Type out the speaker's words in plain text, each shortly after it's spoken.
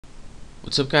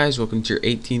What's up guys, welcome to your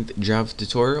 18th Java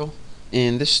tutorial.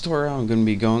 In this tutorial I'm going to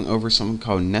be going over something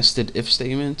called nested if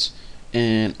statements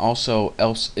and also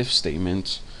else if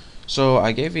statements. So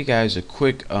I gave you guys a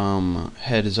quick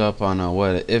heads up on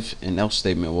what an if and else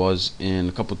statement was in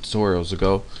a couple tutorials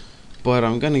ago, but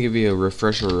I'm going to give you a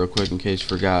refresher real quick in case you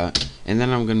forgot, and then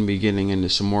I'm going to be getting into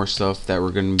some more stuff that we're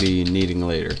going to be needing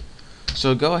later.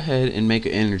 So go ahead and make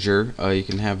an integer. You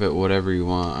can have it whatever you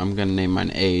want. I'm going to name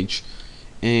mine age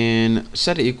and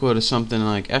set it equal to something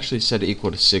like, actually set it equal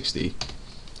to 60.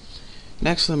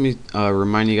 Next, let me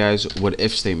remind you guys what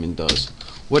if statement does.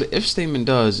 What if statement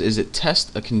does is it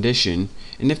tests a condition,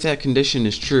 and if that condition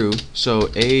is true, so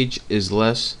age is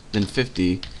less than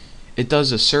 50, it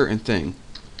does a certain thing.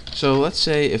 So let's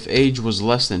say if age was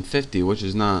less than 50, which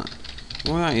is not,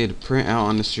 we want you to print out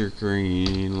on the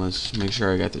screen. Let's make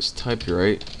sure I got this typed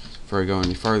right before I go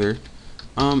any farther.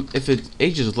 If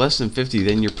age is less than 50,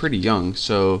 then you're pretty young,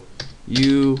 so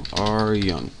you are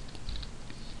young.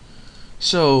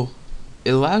 So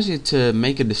it allows you to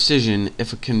make a decision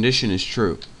if a condition is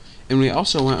true. And we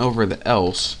also went over the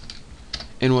else,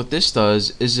 and what this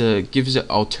does is it gives it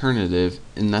alternative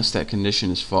unless that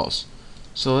condition is false.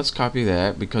 So let's copy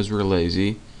that because we're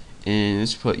lazy, and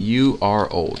let's put you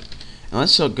are old. And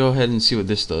let's go ahead and see what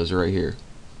this does right here.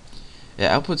 It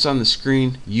outputs on the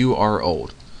screen you are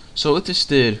old. So what this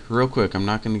did, real quick, I'm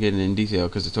not going to get in detail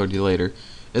because I told you later,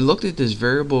 it looked at this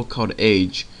variable called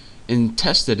age and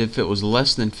tested if it was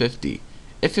less than 50.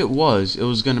 If it was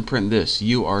going to print this,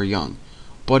 you are young.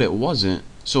 But it wasn't,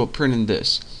 so it printed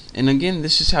this. And again,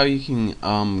 this is how you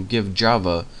can give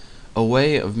Java a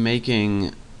way of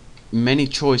making many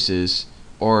choices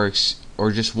or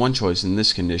just one choice in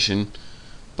this condition.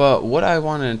 But what I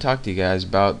wanted to talk to you guys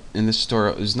about in this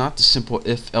tutorial is not the simple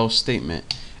if-else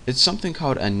statement. It's something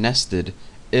called a nested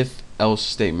if-else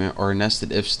statement or a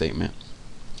nested if statement.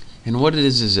 And what it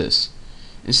is this.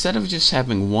 Instead of just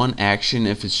having one action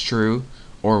if it's true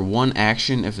or one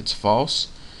action if it's false,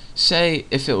 say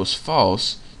if it was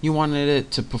false, you wanted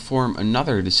it to perform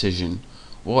another decision.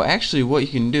 Well, actually what you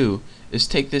can do is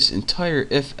take this entire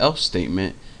if-else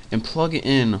statement and plug it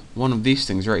in one of these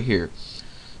things right here.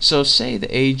 So say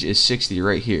the age is 60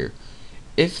 right here.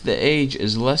 If the age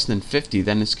is less than 50,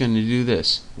 then it's going to do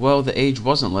this. Well, the age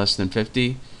wasn't less than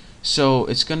 50, so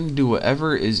it's going to do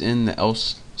whatever is in the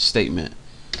else statement.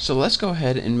 So let's go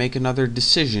ahead and make another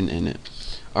decision in it.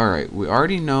 Alright, we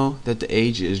already know that the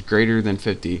age is greater than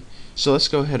 50, so let's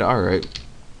go ahead. Alright,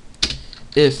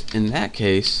 if in that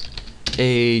case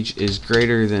age is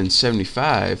greater than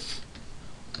 75,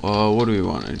 what do we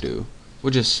want to do?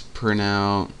 We'll just print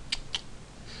out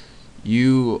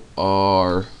you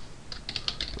are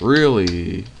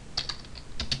really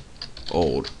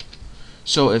old.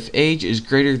 So if age is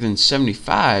greater than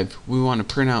 75, we want to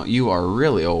print out you are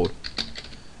really old.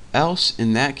 Else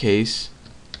in that case,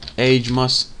 age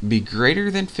must be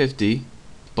greater than 50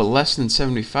 but less than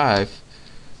 75.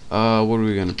 What are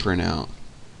we going to print out?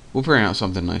 We'll print out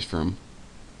something nice for him.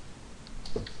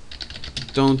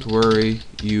 Don't worry,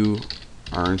 you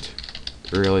aren't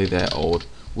really that old,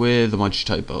 with a bunch of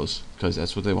typos because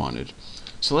that's what they wanted.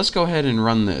 So let's go ahead and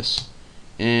run this,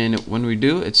 and when we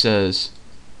do, it says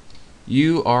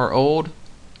you are old,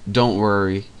 don't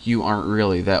worry, you aren't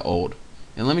really that old.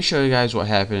 And let me show you guys what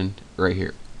happened right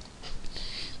here.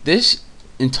 This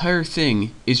entire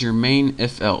thing is your main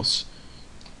if else.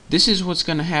 This is what's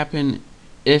going to happen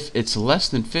if it's less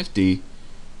than 50,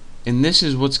 and this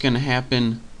is what's going to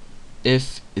happen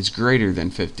if it's greater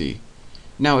than 50.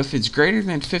 Now if it's greater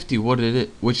than 50,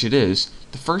 which it is,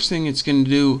 the first thing it's going to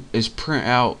do is print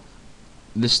out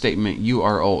this statement you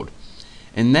are old.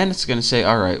 And then it's going to say,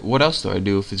 alright, what else do I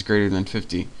do if it's greater than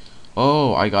 50?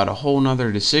 Oh, I got a whole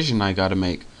nother decision I got to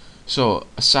make. So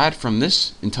aside from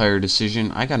this entire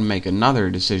decision, I got to make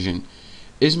another decision.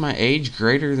 Is my age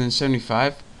greater than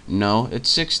 75? No, it's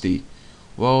 60.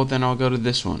 Well, then I'll go to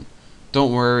this one.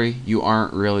 Don't worry, you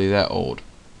aren't really that old.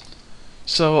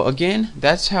 So again,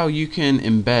 that's how you can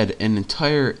embed an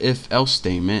entire if-else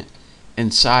statement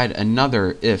inside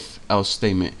another if-else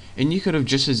statement. And you could have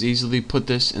just as easily put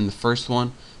this in the first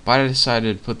one, but I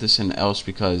decided to put this in else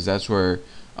because that's where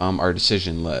our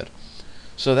decision led.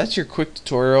 So that's your quick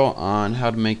tutorial on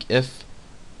how to make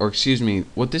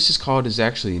what this is called is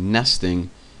actually nesting.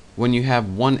 When you have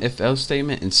one if-else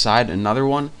statement inside another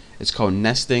one, it's called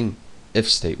nesting if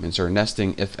statements or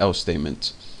nesting if-else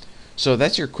statements. So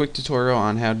that's your quick tutorial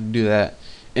on how to do that.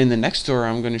 In the next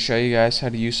tutorial, I'm going to show you guys how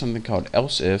to use something called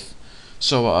else if.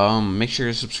 So make sure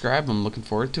to subscribe. I'm looking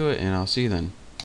forward to it, and I'll see you then.